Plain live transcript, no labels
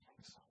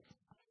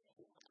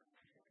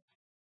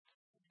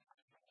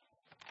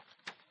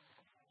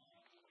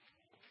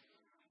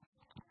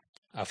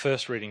Our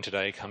first reading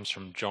today comes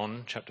from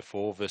John chapter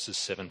 4, verses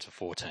 7 to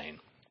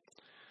 14.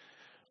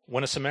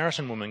 When a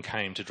Samaritan woman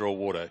came to draw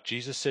water,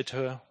 Jesus said to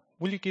her,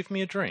 "Will you give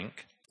me a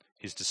drink?"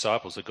 His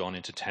disciples had gone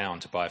into town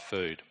to buy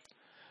food.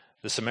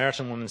 The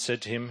Samaritan woman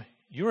said to him,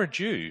 "You are a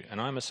Jew, and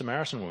I am a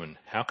Samaritan woman.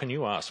 How can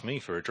you ask me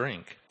for a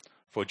drink?"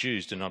 For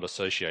Jews do not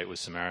associate with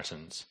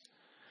Samaritans.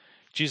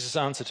 Jesus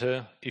answered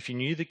her, "If you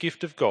knew the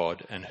gift of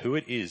God and who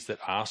it is that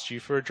asked you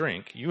for a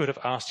drink, you would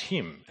have asked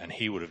him, and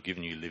he would have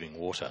given you living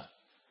water."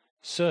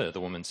 "Sir," the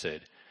woman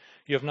said,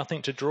 "you have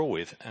nothing to draw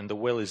with, and the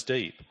well is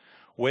deep.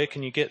 Where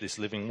can you get this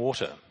living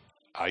water?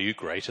 Are you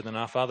greater than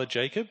our father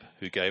Jacob,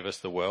 who gave us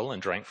the well and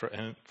drank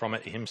from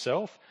it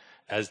himself,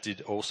 as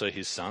did also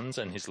his sons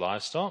and his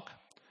livestock?"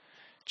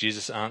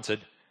 Jesus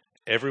answered,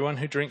 "Everyone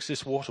who drinks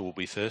this water will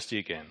be thirsty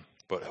again,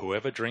 but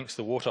whoever drinks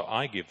the water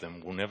I give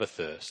them will never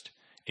thirst.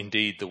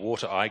 Indeed, the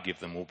water I give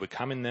them will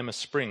become in them a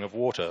spring of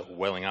water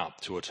welling up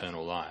to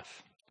eternal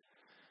life."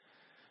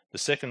 The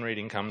second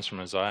reading comes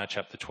from Isaiah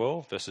chapter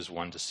 12, verses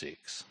 1 to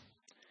 6.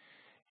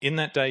 In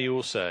that day you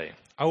will say,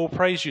 "I will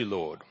praise you,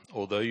 Lord.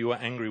 Although you are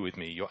angry with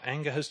me, your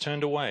anger has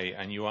turned away,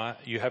 and you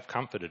have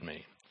comforted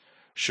me.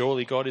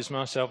 Surely God is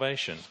my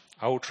salvation.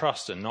 I will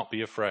trust and not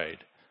be afraid.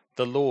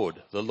 The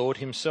Lord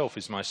himself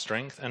is my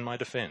strength and my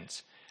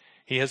defense.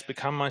 He has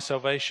become my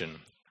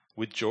salvation.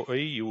 With joy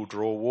you will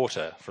draw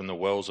water from the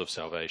wells of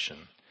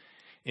salvation.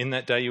 In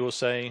that day you will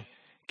say,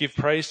 "Give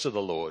praise to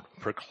the Lord,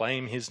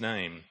 proclaim his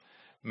name.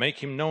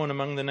 Make him known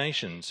among the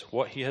nations,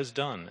 what he has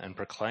done, and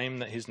proclaim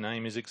that his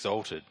name is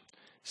exalted.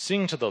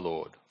 Sing to the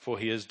Lord, for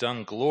he has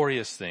done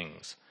glorious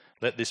things.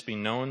 Let this be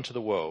known to the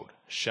world.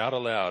 Shout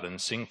aloud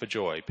and sing for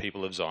joy,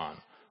 people of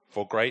Zion,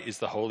 for great is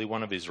the Holy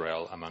One of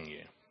Israel among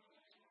you."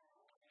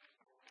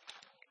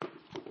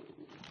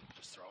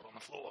 Just throw it on the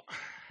floor.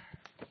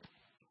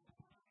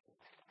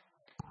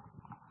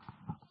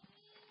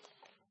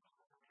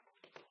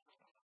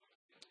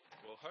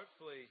 Well,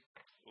 hopefully...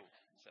 Oh,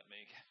 is that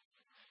me again?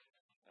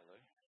 Hello?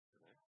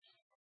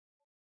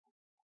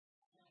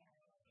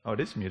 Oh, it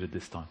is muted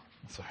this time.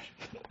 Sorry.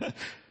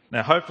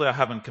 Now, hopefully I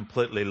haven't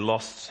completely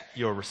lost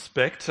your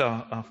respect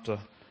after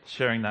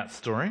sharing that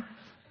story.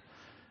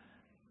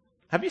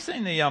 Have you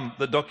seen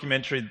the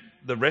documentary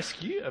The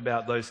Rescue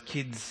about those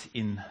kids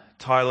in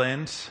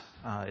Thailand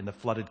in the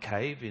flooded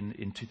cave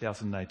in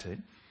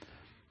 2018?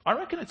 I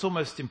reckon it's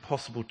almost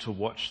impossible to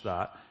watch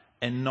that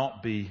and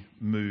not be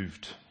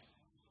moved.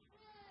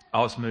 I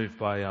was moved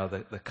by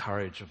the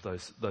courage of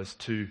those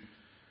two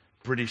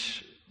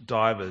British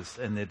divers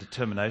and their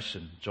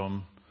determination,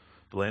 John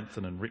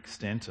Blanton and Rick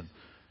Stanton.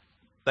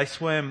 They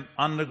swam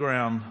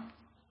underground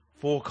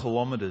 4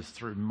 kilometres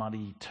through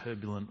muddy,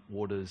 turbulent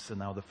waters, and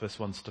they were the first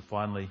ones to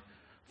finally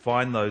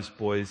find those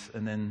boys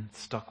and then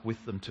stuck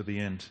with them to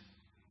the end.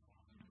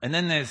 And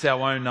then there's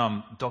our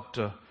own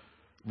Dr.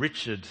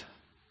 Richard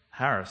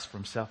Harris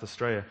from South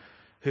Australia,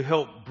 who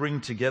helped bring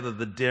together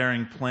the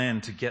daring plan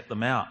to get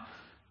them out,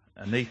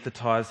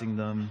 anaesthetising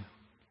them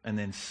and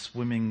then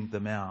swimming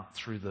them out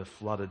through the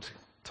flooded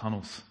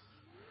tunnels.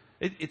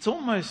 It's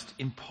almost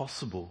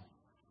impossible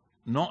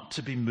not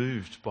to be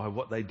moved by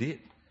what they did.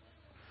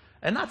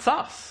 And that's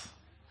us.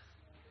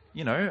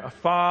 You know,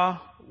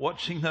 afar,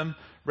 watching them,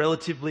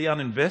 relatively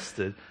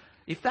uninvested.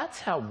 If that's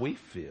how we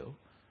feel,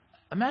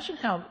 imagine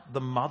how the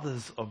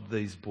mothers of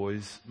these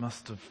boys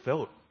must have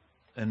felt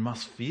and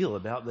must feel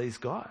about these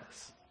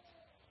guys.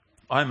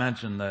 I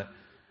imagine that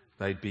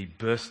they'd be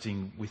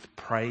bursting with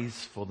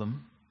praise for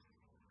them.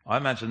 I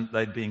imagine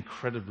they'd be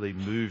incredibly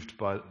moved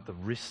by the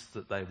risks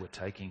that they were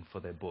taking for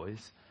their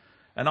boys.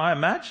 And I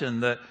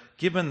imagine that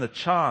given the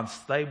chance,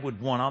 they would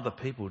want other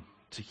people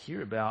to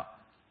hear about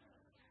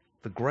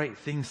the great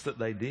things that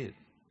they did.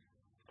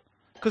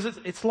 Because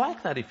it's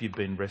like that if you've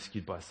been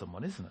rescued by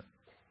someone, isn't it?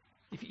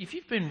 If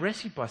you've been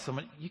rescued by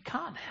someone, you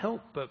can't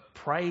help but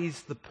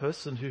praise the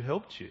person who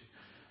helped you.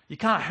 You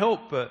can't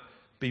help but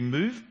be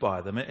moved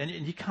by them, and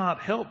you can't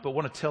help but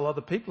want to tell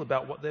other people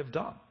about what they've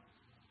done.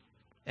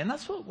 And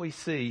that's what we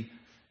see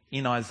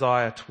in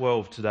Isaiah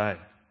 12 today.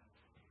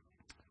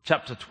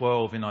 Chapter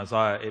 12 in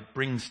Isaiah, it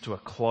brings to a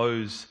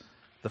close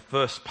the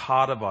first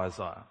part of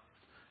Isaiah.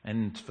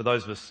 And for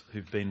those of us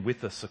who've been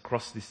with us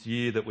across this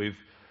year that we've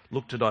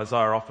looked at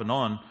Isaiah off and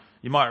on,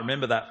 you might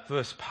remember that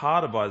first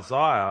part of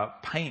Isaiah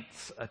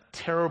paints a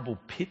terrible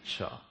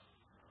picture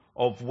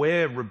of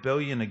where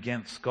rebellion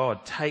against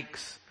God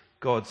takes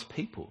God's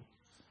people.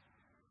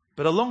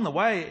 But along the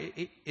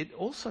way, it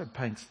also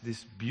paints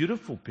this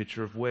beautiful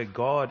picture of where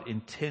God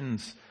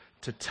intends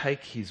to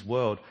take his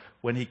world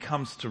when he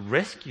comes to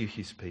rescue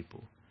his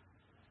people.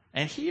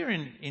 And here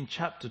in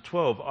chapter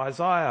 12,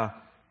 Isaiah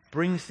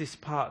brings this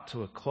part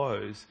to a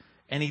close,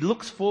 and he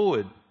looks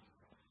forward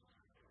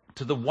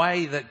to the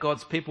way that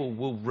God's people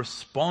will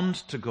respond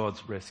to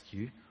God's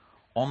rescue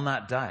on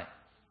that day.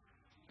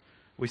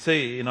 We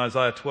see in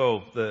Isaiah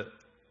 12 that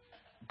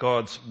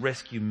God's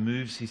rescue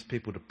moves his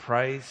people to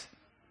praise.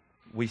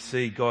 We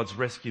see God's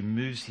rescue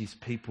moves his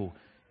people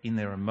in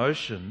their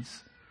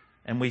emotions.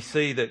 And we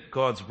see that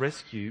God's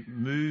rescue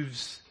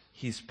moves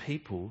his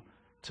people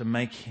to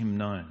make him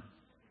known.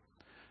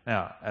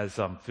 Now, as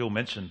Phil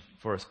mentioned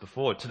for us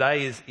before,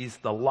 today is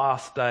the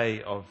last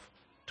day of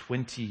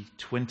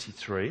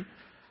 2023.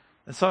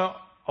 And so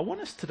I want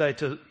us today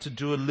to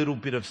do a little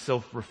bit of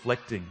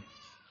self-reflecting.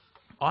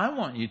 I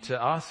want you to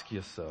ask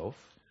yourself,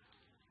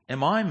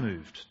 am I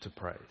moved to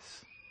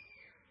praise?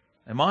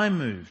 Am I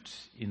moved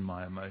in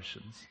my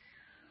emotions?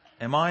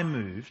 Am I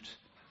moved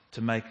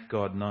to make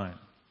God known?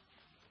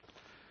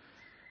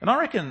 And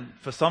I reckon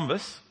for some of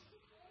us,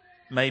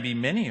 maybe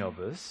many of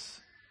us,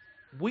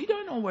 we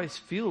don't always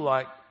feel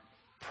like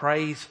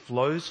praise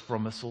flows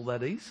from us all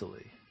that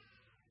easily.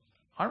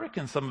 I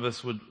reckon some of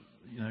us would,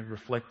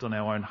 reflect on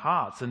our own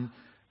hearts and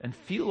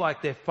feel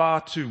like they're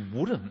far too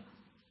wooden.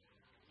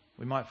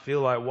 We might feel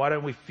like, why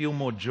don't we feel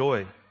more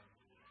joy?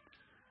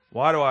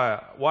 Why do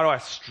I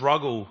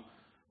struggle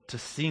to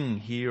sing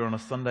here on a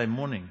Sunday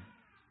morning?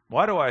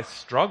 Why do I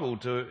struggle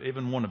to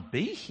even want to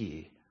be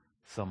here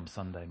some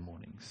Sunday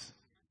mornings?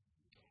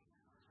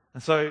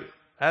 And so,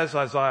 as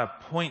Isaiah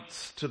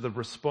points to the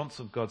response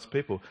of God's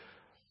people,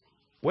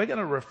 we're going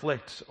to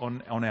reflect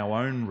on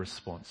our own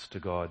response to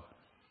God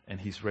and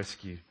his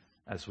rescue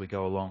as we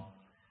go along.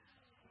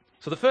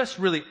 So the first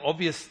really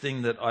obvious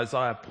thing that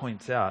Isaiah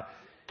points out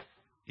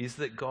is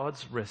that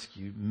God's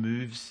rescue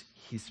moves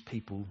his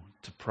people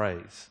to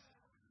praise.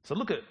 So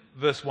look at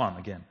verse 1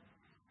 again.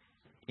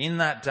 In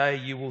that day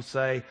you will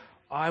say,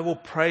 I will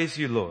praise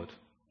you, Lord.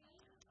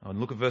 And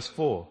look at verse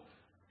 4.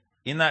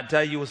 In that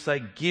day you will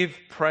say, give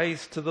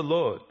praise to the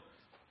Lord.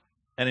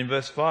 And in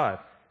verse 5,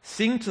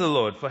 sing to the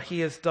Lord, for he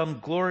has done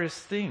glorious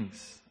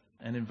things.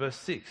 And in verse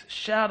 6,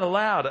 shout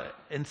aloud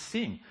and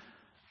sing.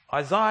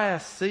 Isaiah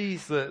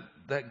sees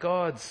that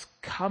God's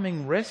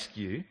coming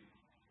rescue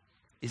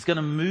is going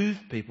to move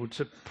people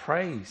to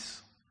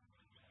praise.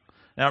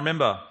 Now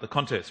remember the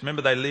context.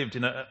 Remember they lived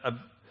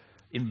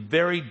in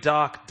very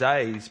dark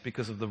days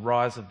because of the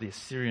rise of the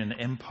Assyrian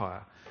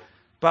Empire.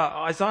 But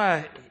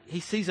Isaiah, he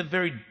sees a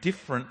very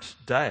different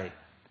day.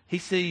 He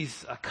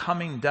sees a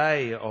coming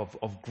day of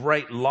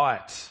great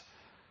light,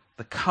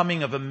 the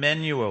coming of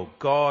Emmanuel,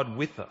 God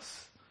with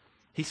us.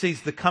 He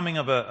sees the coming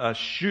of a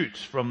shoot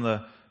from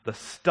the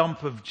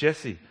stump of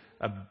Jesse,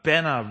 a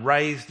banner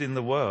raised in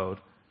the world.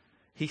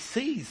 He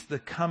sees the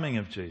coming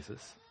of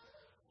Jesus,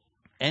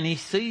 and he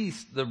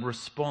sees the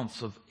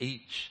response of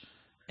each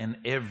and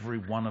every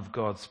one of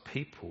God's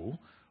people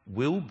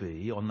will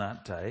be on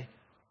that day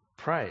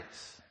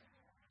praise.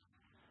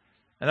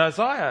 And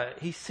Isaiah,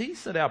 he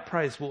sees that our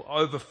praise will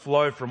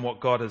overflow from what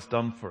God has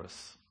done for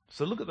us.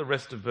 So look at the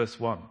rest of verse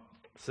 1.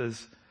 It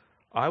says,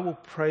 I will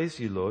praise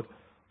you, Lord,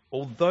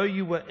 although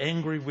you were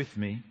angry with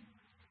me,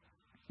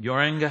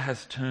 your anger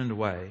has turned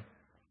away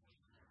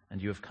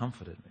and you have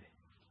comforted me.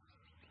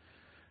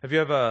 Have you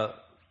ever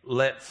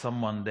let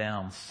someone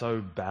down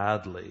so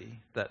badly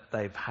that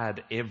they've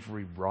had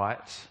every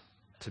right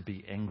to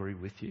be angry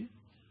with you?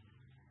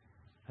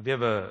 Have you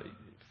ever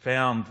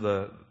found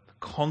the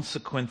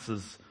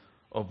consequences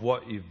of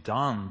what you've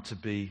done to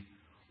be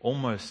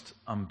almost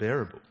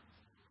unbearable?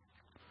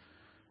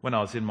 When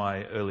I was in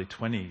my early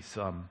 20s,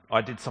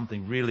 I did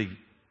something really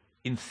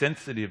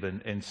insensitive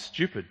and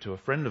stupid to a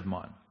friend of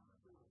mine.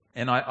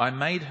 And I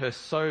made her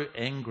so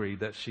angry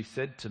that she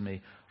said to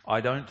me,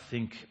 I don't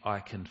think I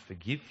can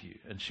forgive you.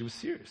 And she was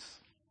serious.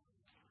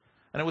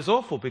 And it was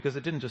awful because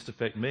it didn't just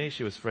affect me.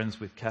 She was friends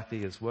with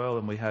Kathy as well,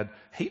 and we had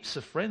heaps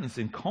of friends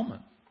in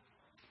common.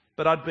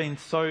 But I'd been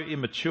so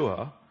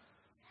immature,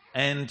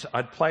 and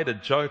I'd played a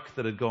joke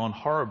that had gone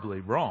horribly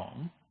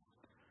wrong,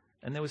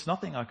 and there was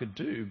nothing I could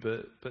do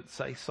but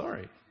say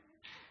sorry.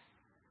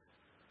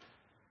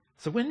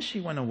 So when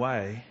she went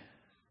away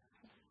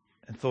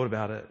and thought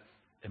about it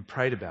and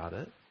prayed about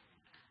it,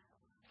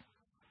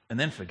 and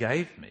then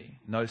forgave me,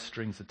 no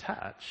strings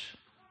attached,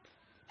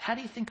 how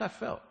do you think I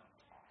felt?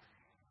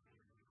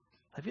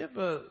 Have you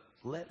ever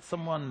let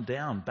someone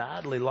down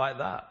badly like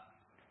that?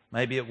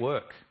 Maybe at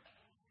work,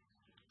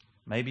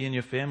 maybe in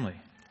your family.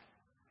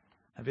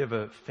 Have you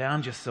ever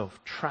found yourself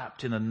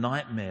trapped in a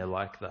nightmare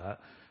like that,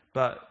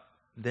 but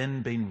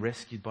then been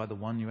rescued by the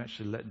one you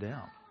actually let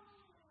down?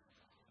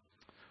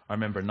 I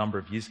remember a number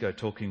of years ago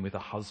talking with a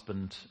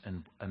husband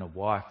and a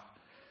wife.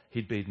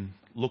 He'd been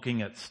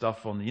looking at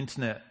stuff on the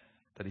internet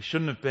that he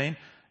shouldn't have been,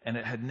 and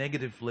it had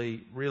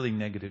really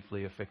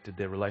negatively affected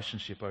their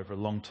relationship over a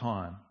long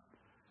time.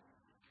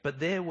 But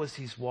there was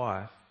his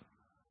wife,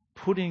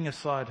 putting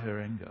aside her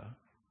anger,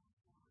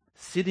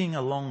 sitting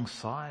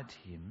alongside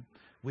him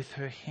with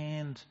her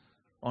hand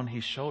on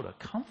his shoulder,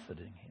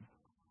 comforting him.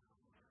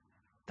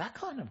 That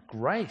kind of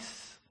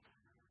grace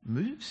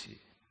moves you.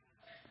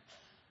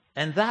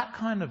 And that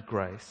kind of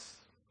grace,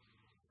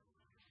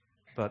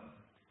 but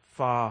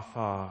far,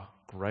 far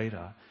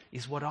greater,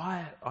 is what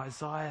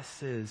Isaiah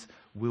says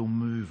will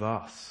move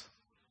us.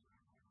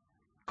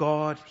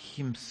 God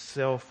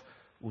himself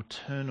will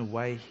turn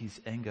away his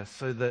anger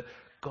so that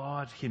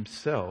God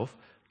himself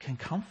can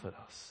comfort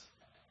us.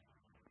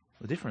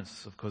 The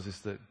difference, of course, is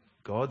that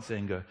God's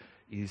anger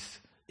is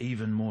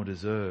even more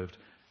deserved,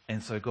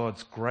 and so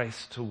God's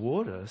grace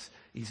toward us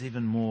is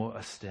even more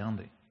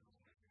astounding.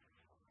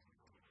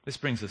 This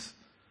brings us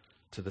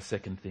to the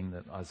second thing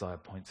that Isaiah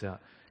points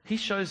out. He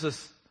shows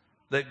us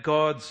that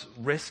God's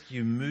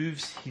rescue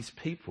moves his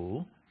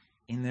people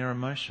in their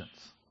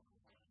emotions.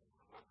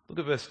 Look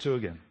at verse 2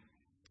 again.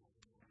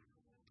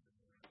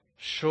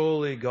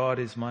 Surely God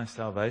is my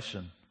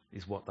salvation,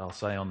 is what they'll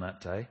say on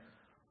that day.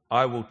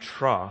 I will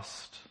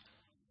trust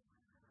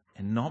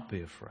and not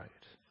be afraid.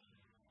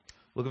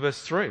 Look at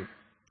verse 3.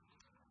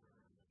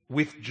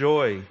 With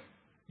joy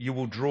you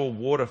will draw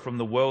water from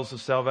the wells of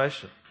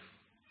salvation.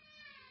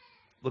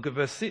 Look at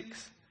verse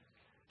 6.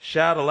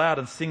 Shout aloud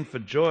and sing for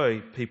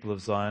joy, people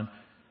of Zion,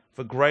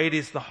 for great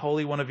is the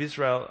Holy One of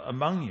Israel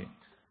among you.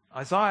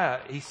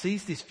 Isaiah, he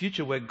sees this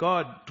future where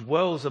God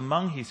dwells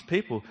among his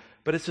people,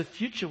 but it's a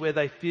future where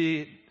they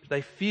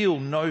feel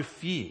no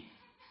fear.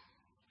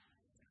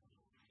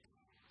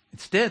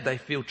 Instead, they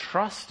feel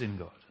trust in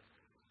God,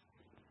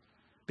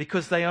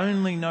 because they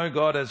only know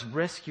God as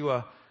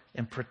rescuer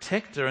and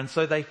protector, and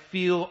so they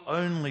feel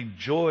only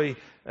joy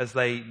as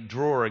they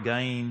draw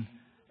again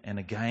and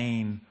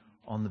again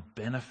on the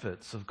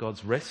benefits of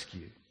God's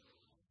rescue.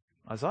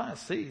 Isaiah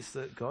sees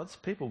that God's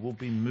people will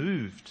be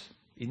moved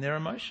in their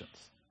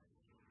emotions.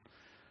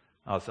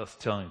 I was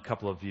telling a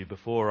couple of you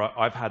before,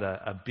 I've had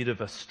a bit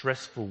of a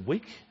stressful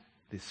week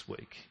this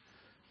week.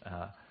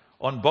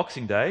 On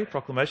Boxing Day,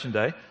 Proclamation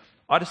Day,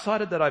 I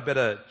decided that I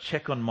better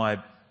check on my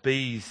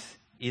bees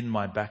in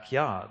my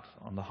backyard,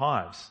 on the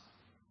hives.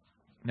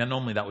 Now,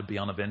 normally that would be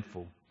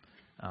uneventful.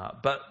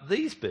 But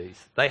these bees,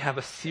 they have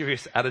a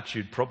serious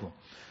attitude problem.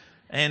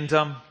 And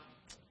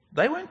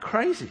they went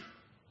crazy.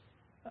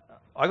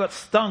 I got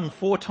stung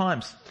 4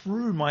 times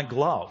through my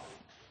glove.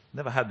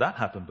 Never had that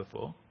happen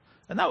before.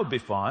 And that would be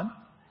fine.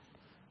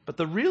 But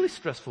the really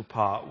stressful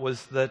part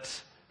was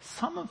that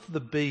some of the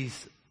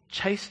bees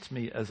chased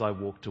me as I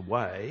walked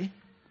away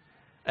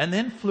and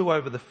then flew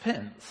over the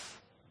fence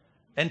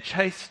and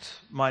chased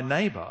my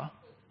neighbour,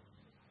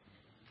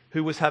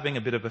 who was having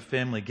a bit of a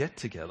family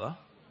get-together.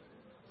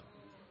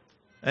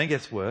 And it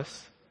gets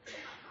worse,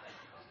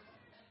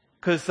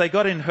 because they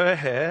got in her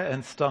hair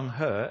and stung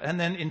her, and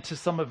then into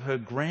some of her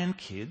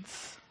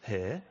grandkids'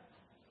 hair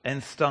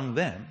and stung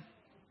them.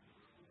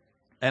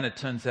 And it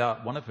turns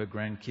out one of her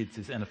grandkids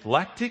is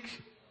anaphylactic,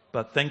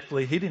 but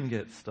thankfully he didn't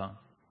get stung.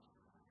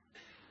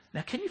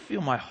 Now, can you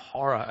feel my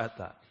horror at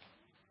that?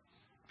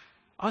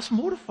 I was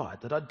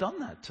mortified that I'd done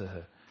that to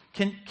her.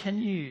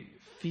 Can you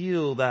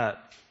feel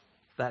that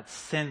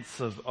sense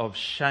of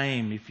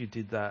shame if you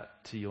did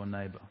that to your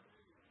neighbour?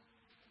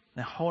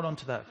 Now hold on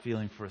to that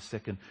feeling for a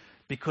second,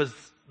 because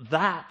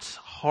that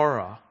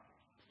horror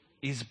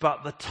is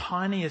but the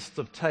tiniest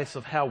of tastes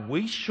of how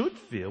we should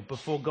feel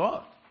before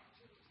God.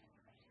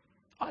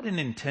 I didn't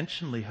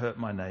intentionally hurt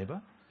my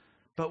neighbour,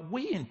 but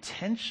we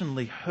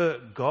intentionally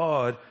hurt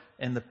God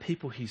and the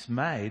people he's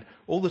made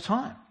all the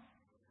time.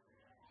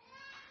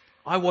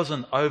 I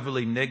wasn't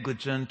overly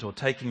negligent or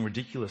taking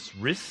ridiculous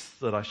risks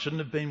that I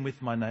shouldn't have been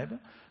with my neighbour,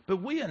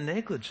 but we are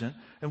negligent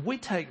and we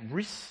take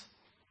risks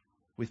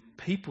with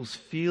people's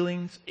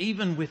feelings,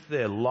 even with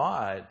their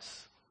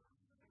lives.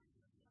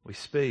 We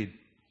speed,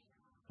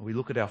 or we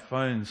look at our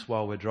phones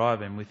while we're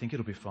driving, we think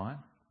it'll be fine.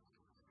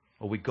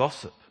 Or we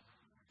gossip,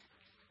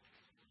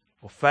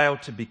 or fail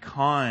to be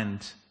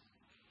kind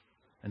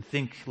and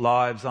think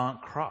lives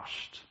aren't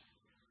crushed.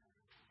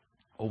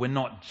 Or we're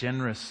not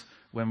generous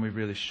when we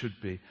really should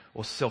be,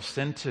 or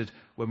self-centered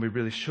when we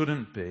really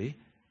shouldn't be,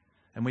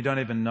 and we don't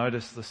even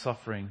notice the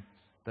suffering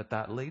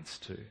that leads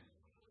to.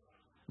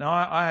 Now,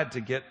 I had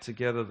to get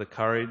together the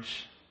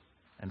courage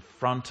and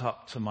front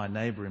up to my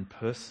neighbour in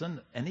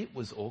person, and it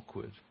was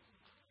awkward.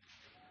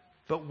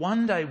 But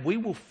one day we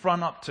will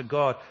front up to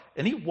God,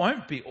 and it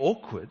won't be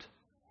awkward.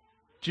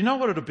 Do you know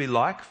what it'll be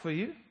like for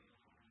you?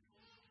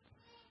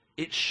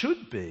 It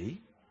should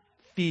be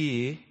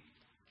fear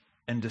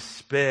and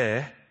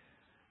despair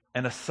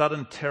and a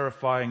sudden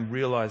terrifying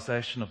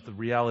realization of the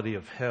reality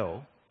of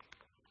hell.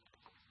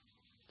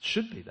 It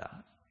should be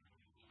that.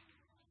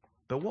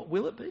 But what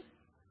will it be?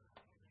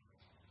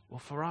 Well,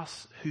 for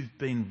us who've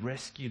been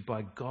rescued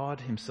by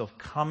God himself,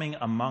 coming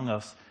among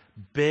us,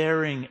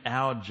 bearing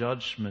our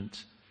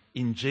judgment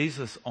in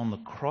Jesus on the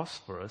cross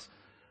for us,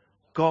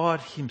 God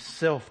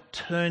himself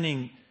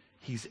turning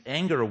his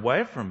anger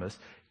away from us,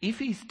 if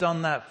he's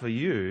done that for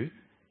you,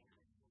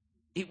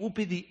 it will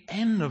be the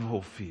end of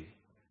all fear.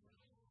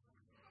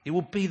 It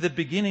will be the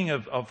beginning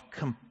of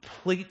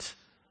complete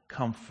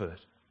comfort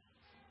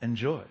and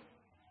joy.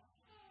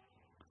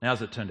 Now,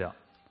 as it turned out,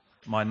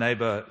 my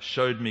neighbour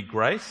showed me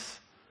grace.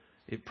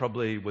 It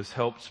probably was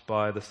helped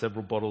by the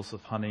several bottles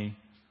of honey,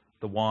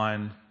 the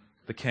wine,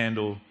 the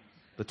candle,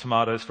 the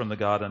tomatoes from the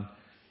garden,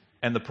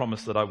 and the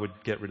promise that I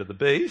would get rid of the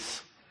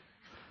bees.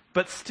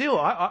 But still,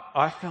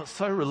 I felt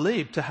so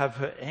relieved to have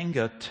her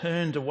anger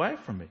turned away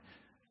from me.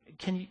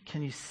 Can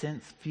you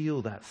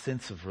feel that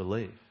sense of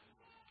relief?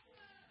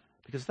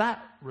 Because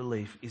that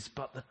relief is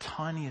but the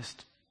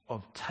tiniest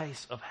of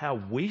tastes of how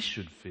we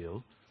should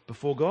feel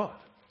before God.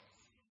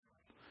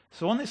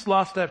 So on this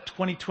last day of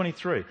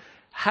 2023,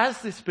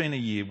 has this been a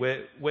year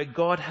where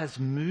God has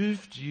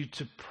moved you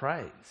to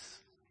praise?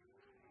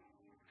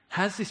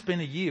 Has this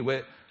been a year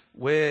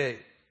where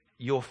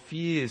your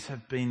fears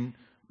have been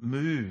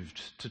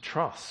moved to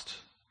trust,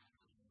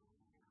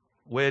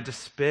 where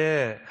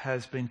despair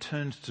has been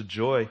turned to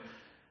joy.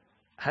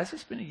 Has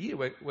this been a year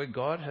where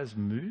God has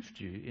moved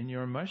you in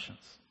your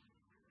emotions?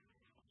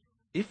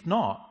 If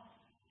not,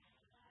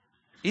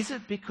 is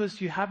it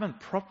because you haven't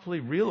properly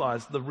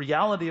realized the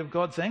reality of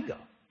God's anger?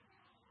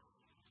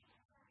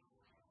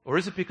 Or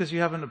is it because you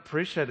haven't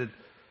appreciated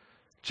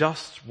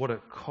just what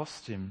it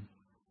cost him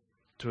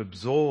to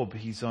absorb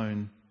his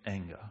own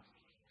anger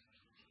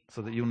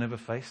so that you'll never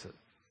face it?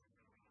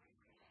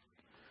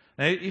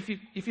 Now,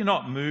 if you're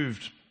not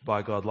moved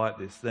by God like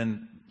this,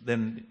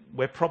 then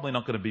we're probably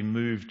not going to be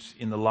moved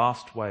in the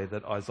last way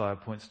that Isaiah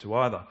points to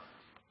either.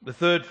 The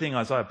third thing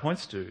Isaiah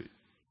points to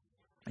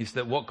is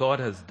that what God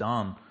has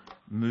done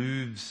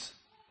moves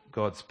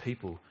God's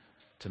people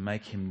to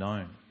make him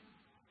known.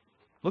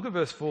 Look at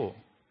verse 4.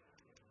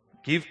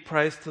 Give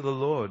praise to the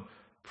Lord,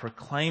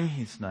 proclaim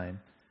his name,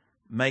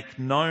 make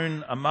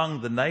known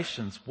among the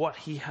nations what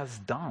he has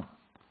done.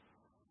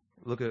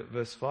 Look at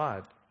verse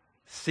 5.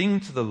 Sing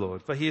to the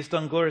Lord, for he has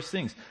done glorious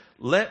things.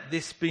 Let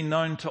this be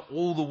known to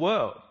all the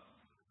world.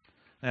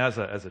 Now,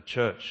 as a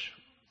church,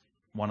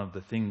 one of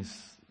the things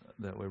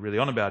that we're really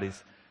on about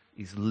is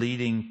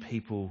leading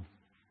people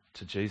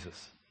to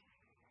Jesus.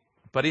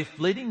 But if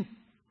leading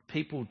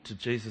people to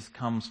Jesus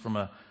comes from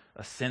a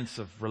sense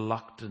of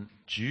reluctant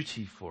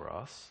duty for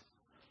us,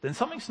 then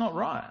something's not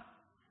right.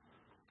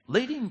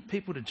 Leading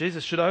people to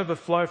Jesus should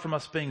overflow from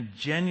us being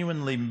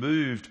genuinely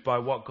moved by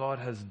what God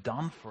has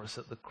done for us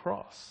at the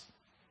cross.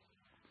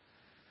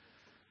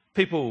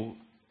 People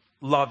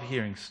love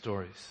hearing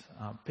stories.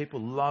 People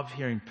love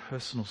hearing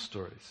personal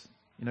stories.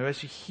 You know,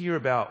 as you hear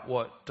about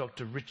what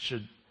Dr.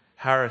 Richard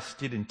Harris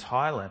did in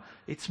Thailand,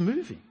 it's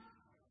moving.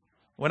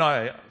 When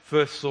I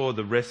first saw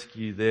the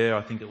rescue there,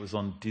 I think it was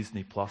on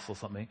Disney Plus or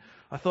something,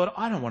 I thought,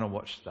 I don't want to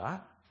watch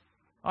that.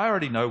 I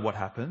already know what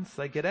happens.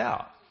 They get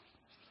out.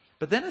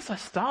 But then as I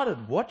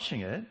started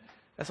watching it,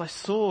 as I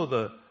saw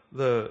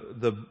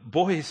the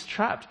boys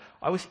trapped,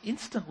 I was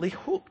instantly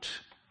hooked.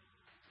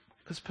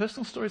 Because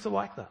personal stories are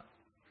like that.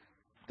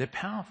 They're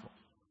powerful.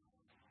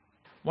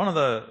 One of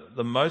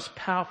the most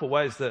powerful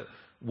ways that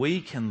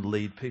we can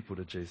lead people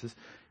to Jesus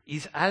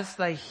is as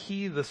they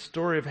hear the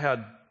story of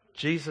how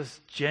Jesus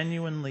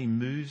genuinely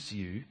moves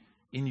you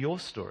in your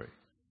story.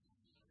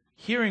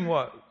 Hearing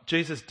what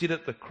Jesus did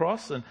at the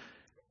cross and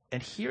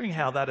hearing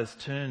how that has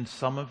turned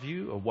some of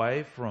you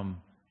away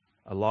from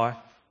a life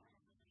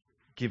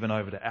given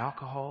over to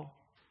alcohol,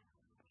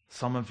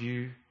 some of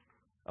you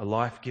a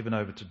life given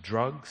over to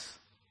drugs.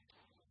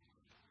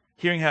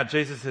 Hearing how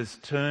Jesus has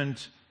turned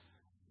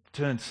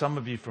some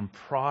of you from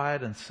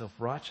pride and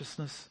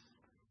self-righteousness.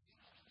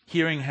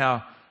 Hearing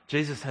how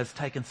Jesus has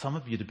taken some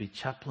of you to be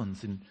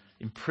chaplains in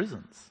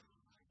prisons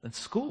and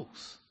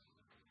schools.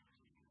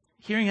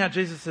 Hearing how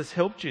Jesus has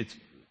helped you,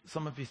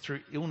 some of you through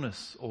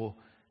illness or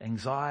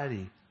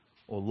anxiety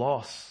or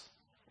loss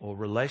or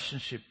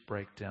relationship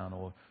breakdown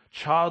or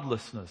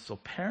childlessness or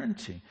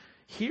parenting.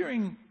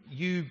 Hearing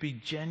you be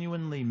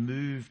genuinely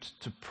moved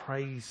to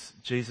praise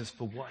Jesus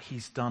for what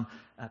he's done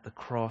at the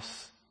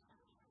cross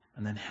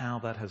and then how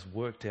that has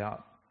worked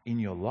out in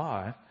your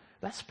life,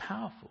 that's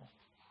powerful.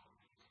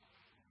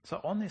 So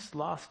on this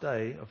last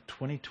day of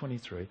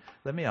 2023,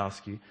 let me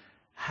ask you,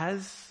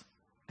 has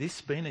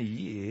this been a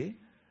year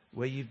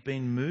where you've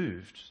been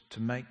moved to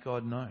make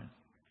God known?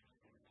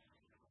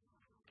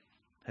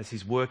 Has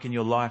his work in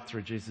your life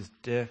through Jesus'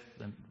 death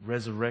and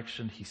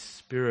resurrection, his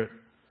Spirit,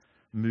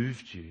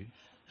 moved you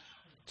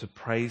to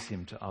praise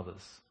him to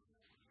others?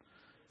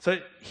 So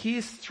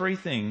here's three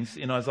things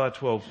in Isaiah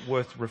 12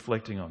 worth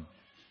reflecting on.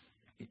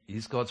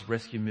 Is God's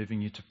rescue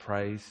moving you to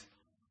praise?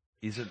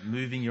 Is it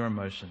moving your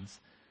emotions?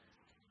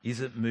 Is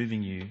it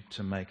moving you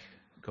to make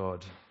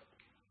God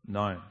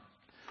known?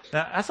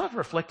 Now, as I've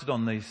reflected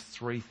on these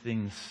three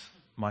things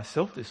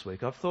myself this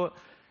week, I've thought,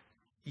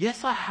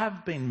 yes, I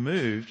have been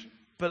moved,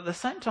 but at the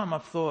same time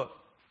I've thought,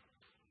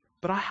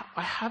 but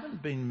I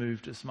haven't been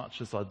moved as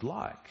much as I'd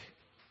like.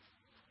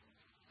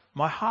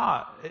 My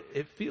heart,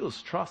 it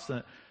feels trust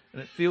and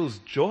it feels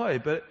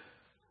joy, but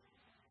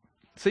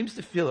it seems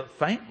to feel it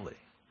faintly.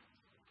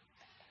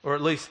 Or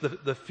at least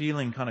the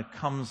feeling kind of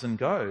comes and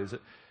goes.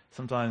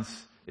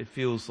 Sometimes it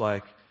feels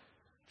like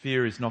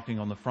fear is knocking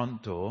on the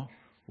front door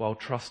while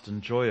trust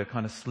and joy are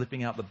kind of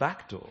slipping out the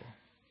back door.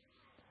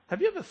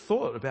 Have you ever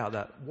thought about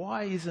that?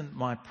 Why isn't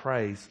my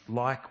praise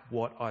like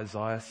what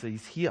Isaiah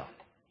sees here?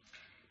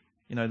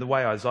 You know, the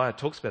way Isaiah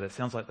talks about it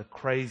sounds like the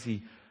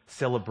crazy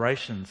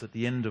celebrations at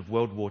the end of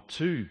World War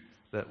II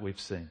that we've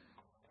seen.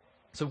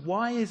 So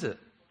why is it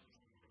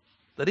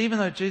that even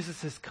though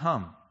Jesus has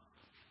come,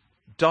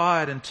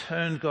 died and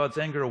turned God's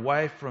anger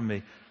away from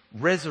me,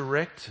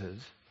 resurrected,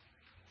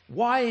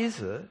 why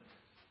is it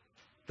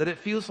that it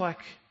feels like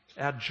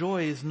our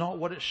joy is not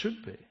what it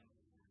should be?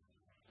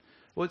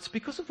 Well, it's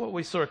because of what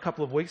we saw a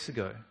couple of weeks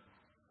ago.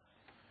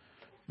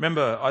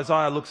 Remember,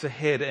 Isaiah looks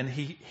ahead and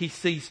he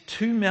sees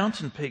two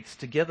mountain peaks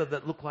together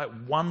that look like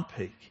one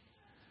peak.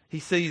 He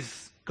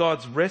sees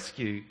God's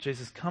rescue,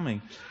 Jesus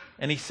coming,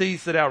 And he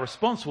sees that our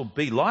response will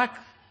be like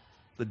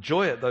the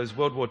joy at those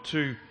World War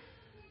II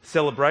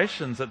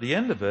celebrations at the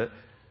end of it.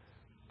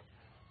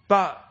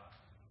 But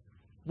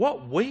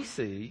what we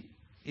see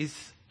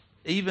is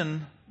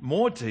even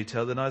more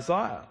detailed than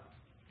Isaiah.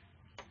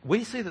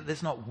 We see that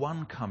there's not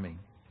one coming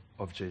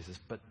of Jesus,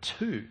 but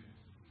two.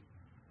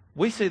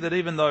 We see that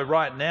even though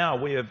right now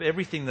we have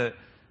everything that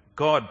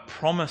God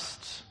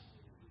promised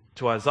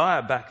to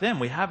Isaiah back then,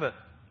 we have it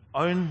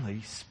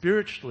only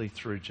spiritually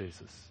through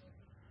Jesus.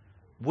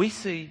 We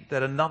see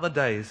that another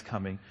day is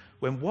coming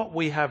when what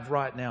we have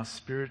right now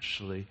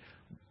spiritually,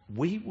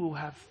 we will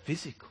have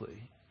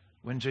physically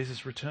when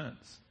Jesus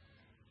returns.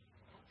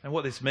 And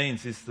what this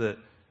means is that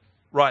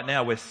right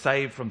now we're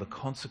saved from the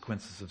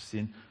consequences of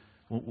sin.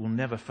 We'll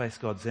never face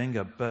God's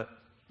anger, but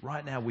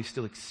right now we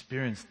still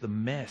experience the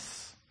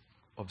mess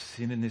of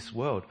sin in this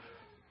world.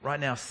 Right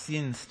now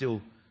sin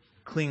still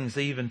clings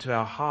even to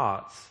our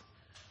hearts.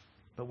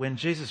 But when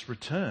Jesus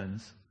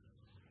returns,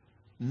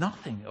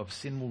 nothing of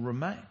sin will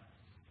remain.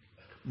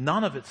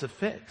 None of its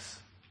effects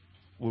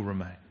will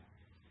remain.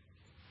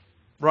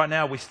 Right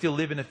now we still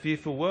live in a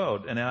fearful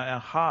world and our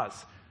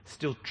hearts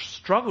still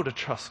struggle to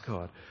trust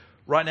God.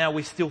 Right now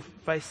we still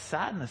face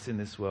sadness in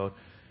this world,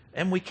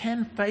 and we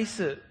can face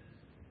it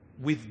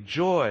with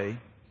joy,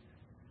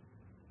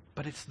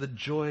 but it's the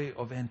joy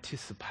of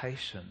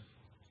anticipation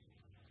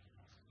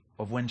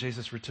of when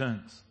Jesus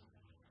returns.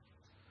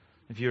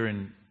 If you're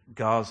in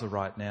Gaza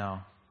right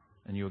now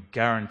and you're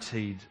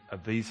guaranteed a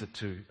visa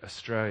to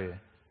Australia,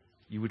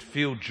 you would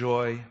feel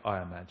joy,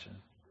 I imagine,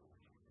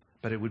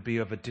 but it would be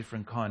of a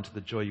different kind to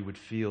the joy you would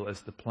feel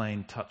as the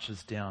plane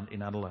touches down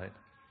in Adelaide.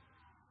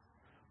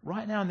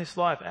 Right now in this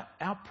life,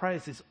 our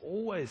praise is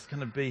always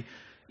going to be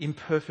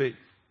imperfect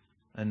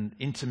and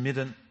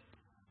intermittent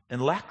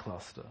and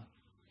lackluster.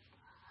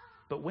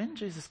 But when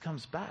Jesus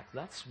comes back,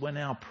 that's when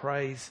our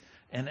praise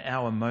and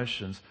our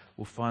emotions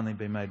will finally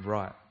be made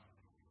right.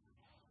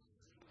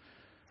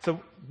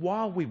 So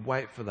while we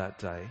wait for that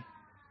day,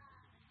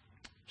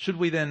 should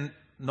we then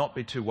not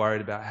be too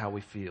worried about how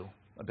we feel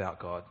about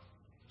God?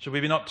 Should we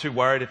be not too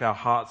worried if our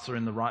hearts are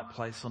in the right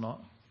place or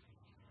not?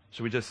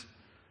 Should we just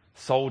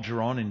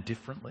soldier on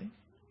indifferently?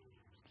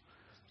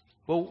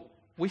 Well,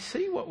 we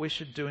see what we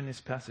should do in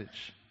this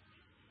passage.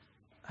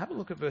 Have a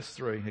look at verse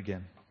 3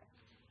 again.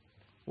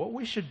 What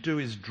we should do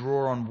is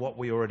draw on what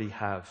we already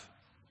have.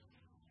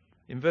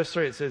 In verse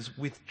 3 it says,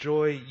 "With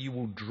joy you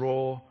will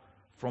draw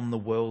from the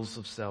wells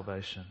of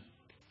salvation."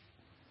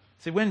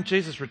 See, when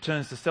Jesus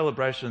returns, the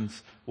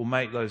celebrations will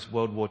make those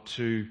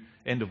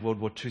end of World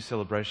War II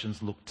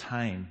celebrations look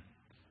tame.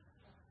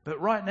 But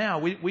right now,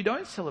 we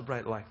don't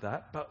celebrate like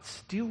that, but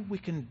still we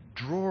can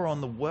draw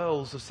on the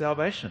wells of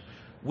salvation.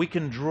 We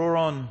can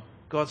draw on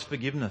God's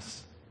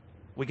forgiveness.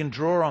 We can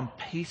draw on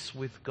peace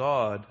with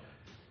God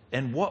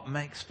and what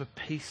makes for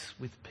peace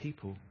with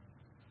people.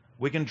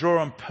 We can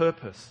draw on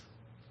purpose.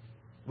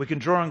 We can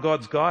draw on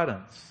God's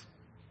guidance.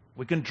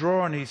 We can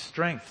draw on His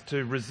strength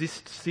to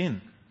resist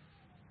sin.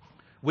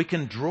 We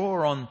can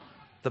draw on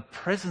the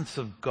presence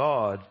of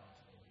God,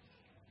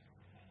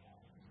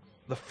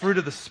 the fruit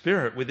of the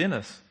Spirit within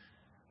us.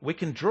 We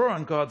can draw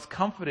on God's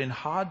comfort in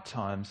hard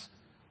times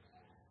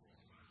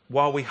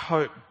while we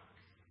hope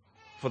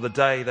for the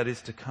day that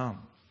is to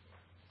come.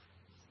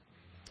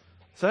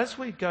 So as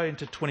we go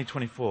into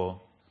 2024,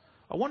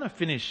 I want to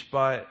finish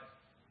by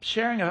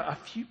sharing a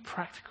few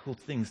practical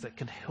things that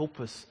can help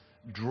us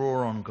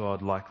draw on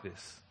God like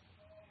this.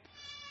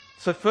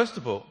 So first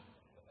of all,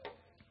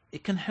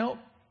 it can help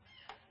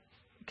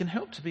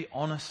to be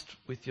honest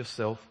with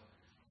yourself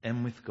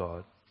and with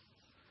God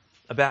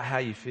about how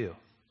you feel.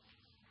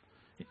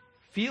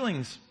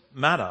 Feelings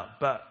matter,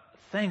 but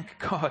thank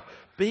God,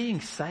 being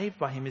saved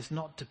by Him is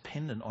not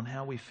dependent on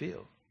how we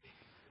feel.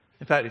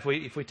 In fact, if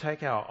we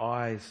take our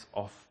eyes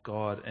off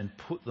God and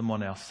put them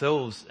on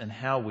ourselves and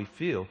how we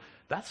feel,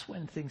 that's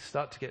when things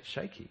start to get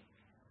shaky.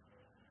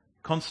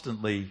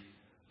 Constantly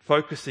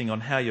focusing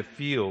on how you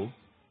feel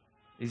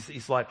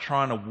is like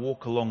trying to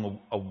walk along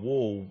a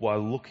wall while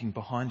looking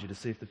behind you to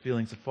see if the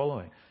feelings are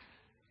following.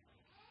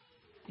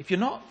 If you're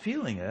not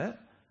feeling it,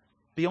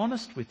 be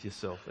honest with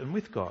yourself and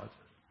with God,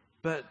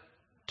 but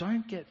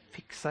don't get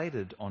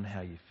fixated on how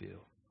you feel.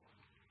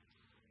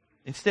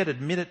 Instead,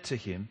 admit it to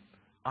Him,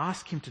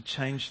 ask Him to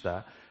change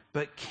that,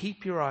 but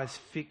keep your eyes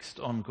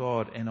fixed on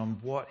God and on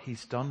what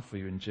He's done for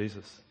you in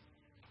Jesus.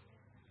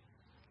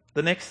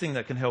 The next thing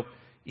that can help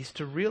is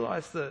to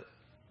realize that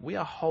we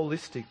are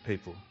holistic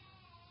people.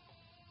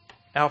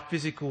 Our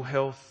physical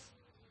health,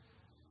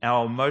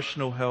 our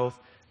emotional health,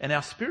 and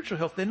our spiritual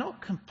health, they're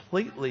not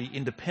completely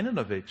independent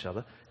of each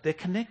other. They're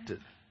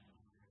connected.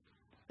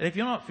 And if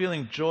you're not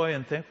feeling joy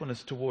and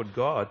thankfulness toward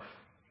God,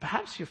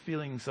 perhaps your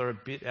feelings are a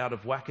bit out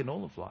of whack in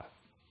all of life.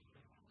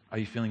 Are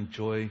you feeling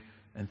joy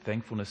and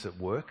thankfulness at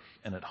work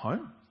and at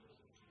home?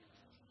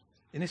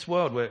 In this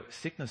world where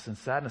sickness and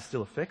sadness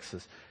still affects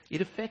us, it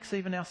affects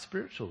even our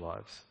spiritual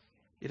lives.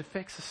 It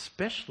affects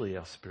especially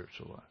our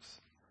spiritual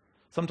lives.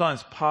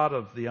 Sometimes part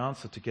of the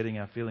answer to getting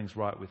our feelings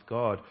right with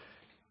God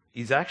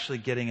is actually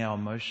getting our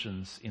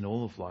emotions in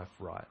all of life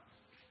right.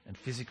 And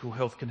physical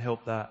health can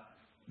help that.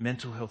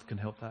 Mental health can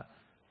help that.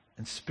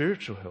 And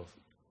spiritual health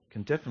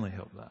can definitely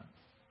help that.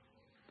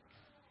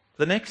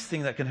 The next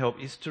thing that can help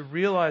is to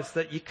realize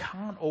that you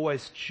can't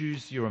always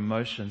choose your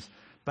emotions,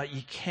 but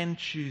you can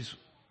choose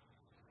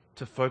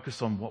to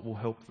focus on what will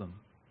help them.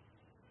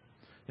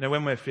 You know,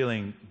 when we're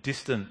feeling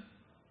distant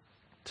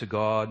to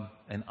God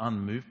and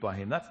unmoved by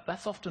Him,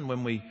 that's often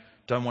when we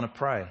don't want to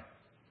pray.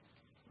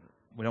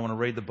 We don't want to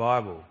read the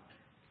Bible.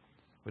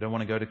 We don't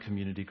want to go to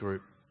community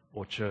group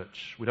or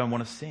church. We don't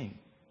want to sing.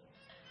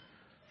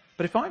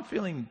 But if I'm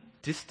feeling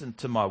distant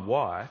to my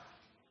wife,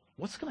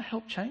 what's going to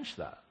help change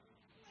that?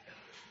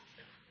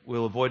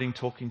 Will avoiding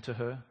talking to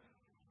her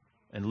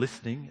and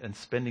listening and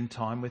spending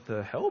time with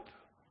her help?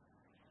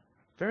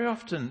 Very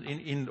often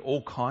in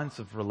all kinds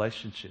of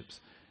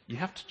relationships, you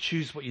have to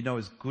choose what you know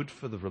is good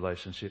for the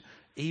relationship,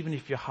 even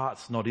if your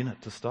heart's not in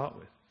it to start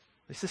with.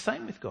 It's the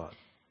same with God.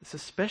 It's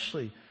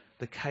especially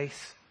the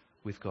case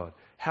with God.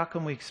 How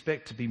can we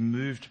expect to be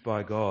moved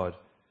by God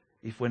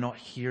if we're not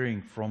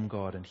hearing from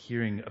God and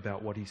hearing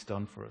about what He's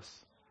done for us?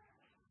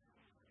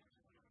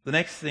 The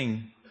next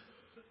thing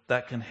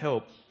that can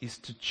help is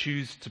to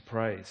choose to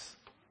praise.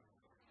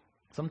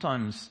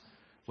 Sometimes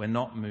we're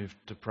not moved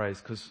to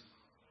praise because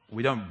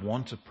we don't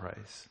want to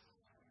praise.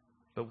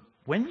 But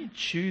when you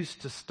choose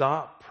to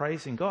start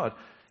praising God,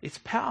 it's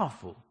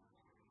powerful.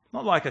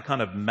 Not like a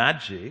kind of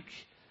magic,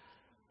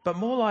 but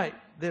more like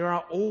there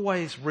are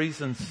always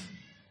reasons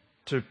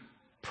to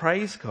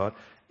praise God,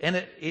 and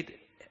it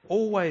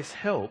always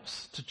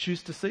helps to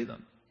choose to see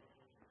them.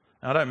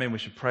 Now, I don't mean we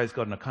should praise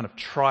God in a kind of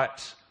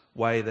trite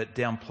way that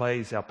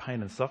downplays our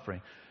pain and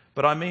suffering.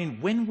 But I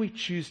mean, when we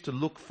choose to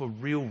look for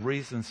real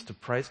reasons to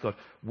praise God,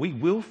 we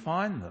will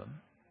find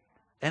them.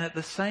 And at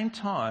the same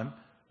time,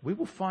 we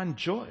will find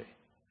joy.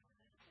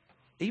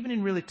 Even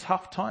in really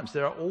tough times,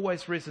 there are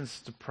always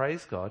reasons to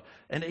praise God.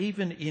 And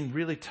even in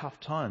really tough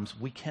times,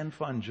 we can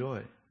find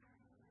joy.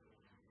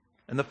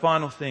 And the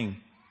final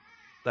thing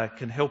that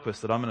can help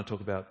us, that I'm going to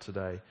talk about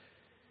today,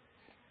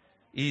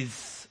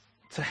 is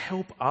to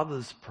help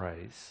others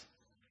praise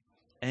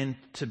and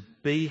to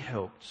be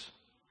helped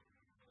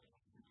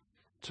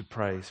to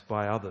praise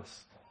by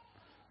others.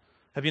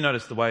 Have you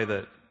noticed the way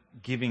that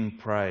giving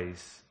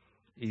praise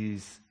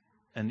is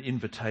an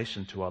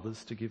invitation to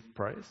others to give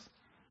praise?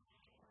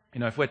 You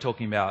know, if we're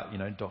talking about,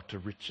 Dr.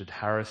 Richard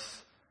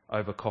Harris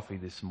over coffee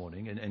this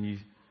morning and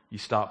you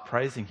start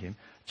praising him,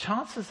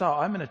 chances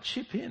are I'm going to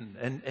chip in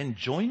and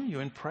join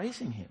you in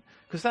praising him,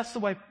 because that's the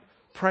way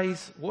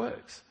praise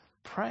works.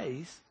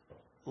 Praise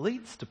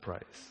leads to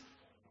praise.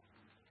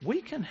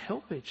 We can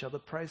help each other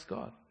praise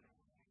God.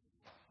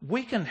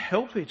 We can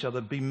help each other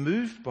be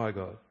moved by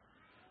God.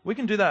 We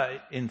can do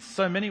that in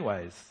so many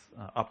ways,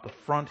 up the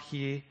front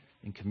here,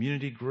 in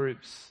community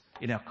groups,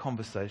 in our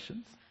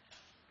conversations.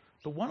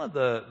 But one of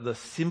the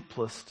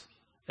simplest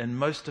and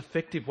most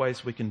effective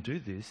ways we can do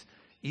this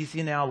is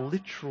in our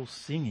literal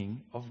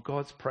singing of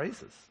God's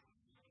praises.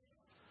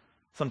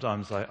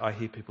 Sometimes I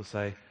hear people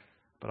say,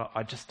 but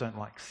I just don't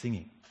like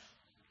singing.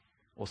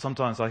 Or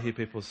sometimes I hear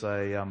people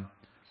say,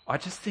 I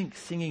just think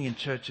singing in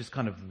church is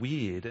kind of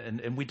weird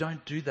and we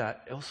don't do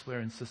that elsewhere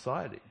in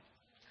society.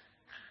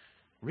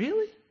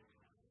 Really?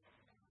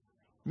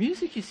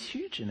 Music is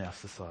huge in our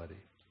society.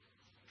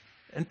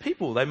 And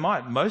people, they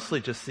might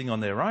mostly just sing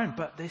on their own,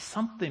 but there's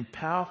something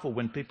powerful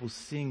when people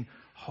sing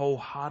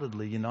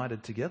wholeheartedly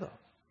united together.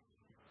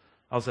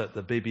 I was at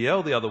the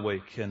BBL the other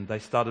week and they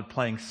started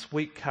playing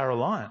Sweet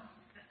Caroline.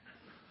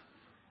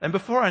 And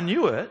before I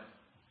knew it,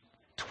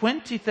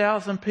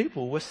 20,000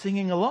 people were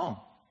singing along.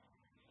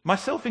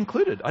 Myself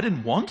included. I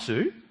didn't want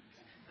to,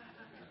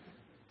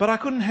 but I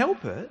couldn't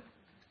help it.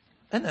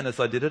 And then as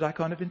I did it, I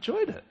kind of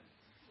enjoyed it.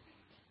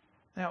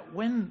 Now,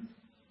 when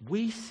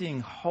we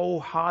sing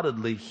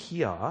wholeheartedly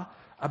here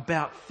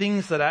about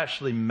things that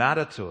actually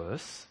matter to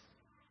us,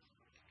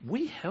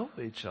 we help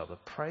each other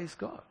praise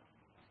God.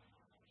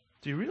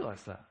 Do you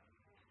realize that?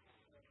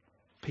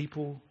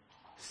 People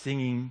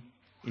singing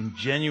in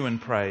genuine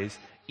praise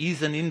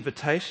is an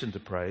invitation to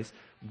praise.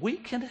 We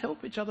can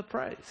help each other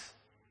praise.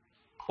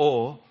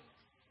 Or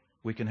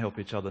we can help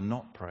each other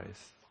not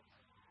praise.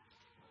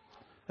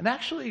 And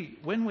actually,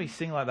 when we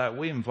sing like that,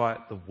 we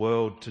invite the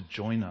world to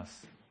join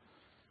us.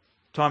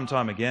 Time and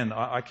time again,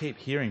 I keep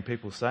hearing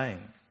people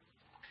saying,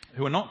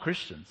 who are not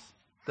Christians,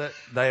 that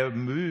they are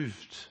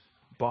moved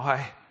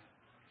by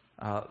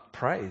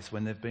praise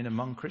when they've been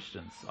among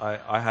Christians.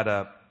 I had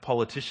a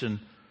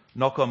politician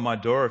knock on my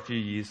door a few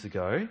years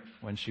ago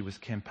when she was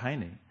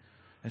campaigning,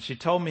 and she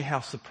told me how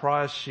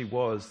surprised she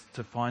was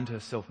to find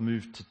herself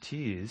moved to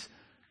tears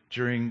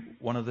during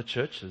one of the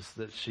churches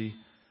that she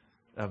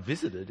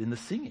visited in the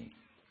singing.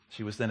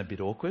 She was then a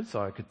bit awkward,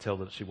 so I could tell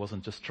that she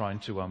wasn't just trying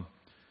to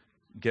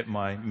get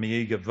my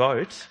meagre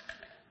vote.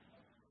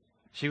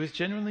 She was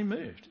genuinely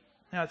moved.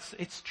 Now,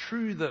 it's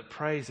true that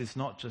praise is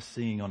not just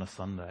singing on a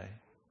Sunday,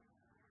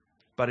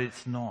 but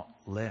it's not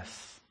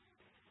less,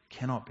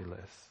 cannot be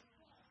less.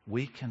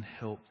 We can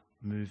help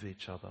move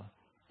each other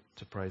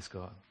to praise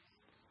God.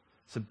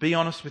 So be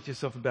honest with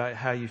yourself about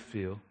how you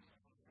feel.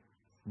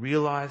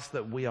 Realize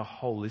that we are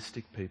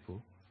holistic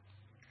people.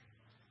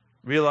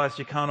 Realize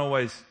you can't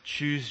always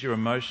choose your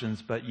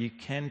emotions, but you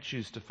can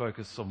choose to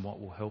focus on what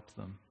will help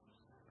them.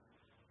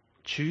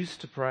 Choose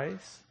to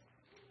praise,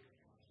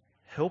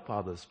 help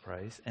others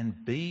praise,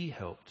 and be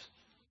helped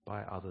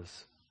by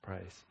others'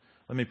 praise.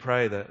 Let me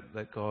pray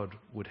that God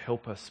would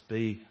help us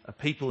be a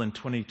people in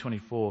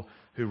 2024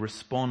 who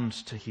respond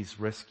to his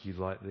rescue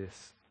like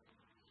this.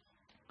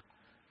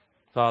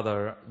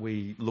 Father,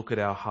 we look at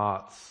our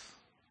hearts,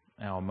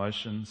 our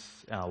emotions,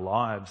 our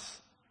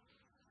lives,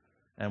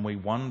 and we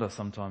wonder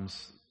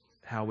sometimes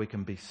how we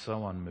can be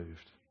so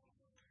unmoved.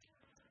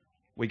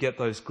 We get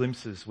those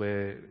glimpses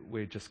where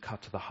we're just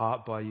cut to the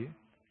heart by you,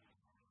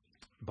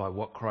 by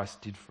what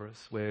Christ did for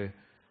us, where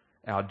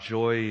our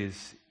joy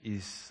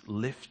is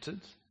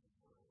lifted.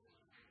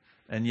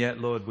 And yet,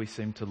 Lord, we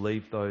seem to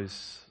leave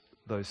those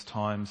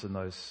times and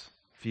those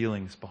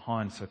feelings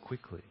behind so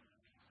quickly.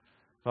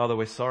 Father,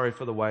 we're sorry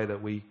for the way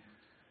that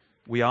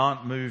we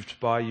aren't moved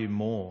by you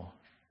more.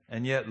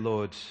 And yet,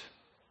 Lord,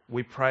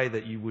 we pray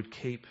that you would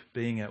keep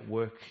being at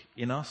work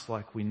in us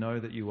like we know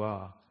that you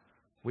are.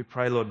 We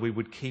pray, Lord, we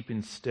would keep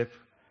in step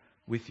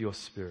with your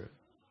Spirit.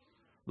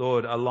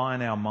 Lord,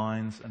 align our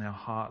minds and our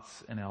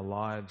hearts and our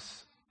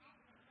lives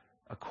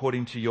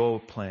according to your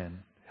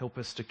plan. Help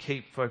us to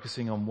keep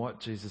focusing on what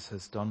Jesus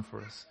has done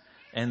for us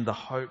and the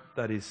hope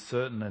that is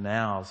certain and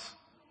ours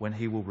when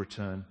he will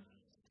return.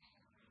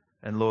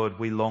 And Lord,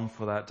 we long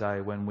for that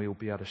day when we will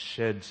be able to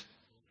shed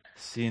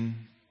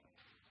sin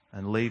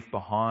and leave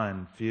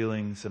behind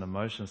feelings and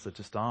emotions that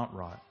just aren't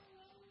right,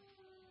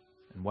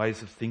 and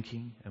ways of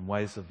thinking and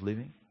ways of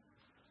living.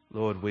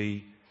 Lord,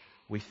 we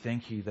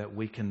thank you that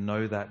we can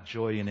know that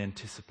joy in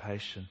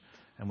anticipation,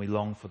 and we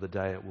long for the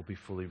day it will be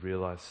fully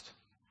realized.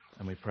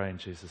 And we pray in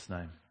Jesus'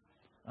 name.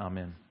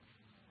 Amen.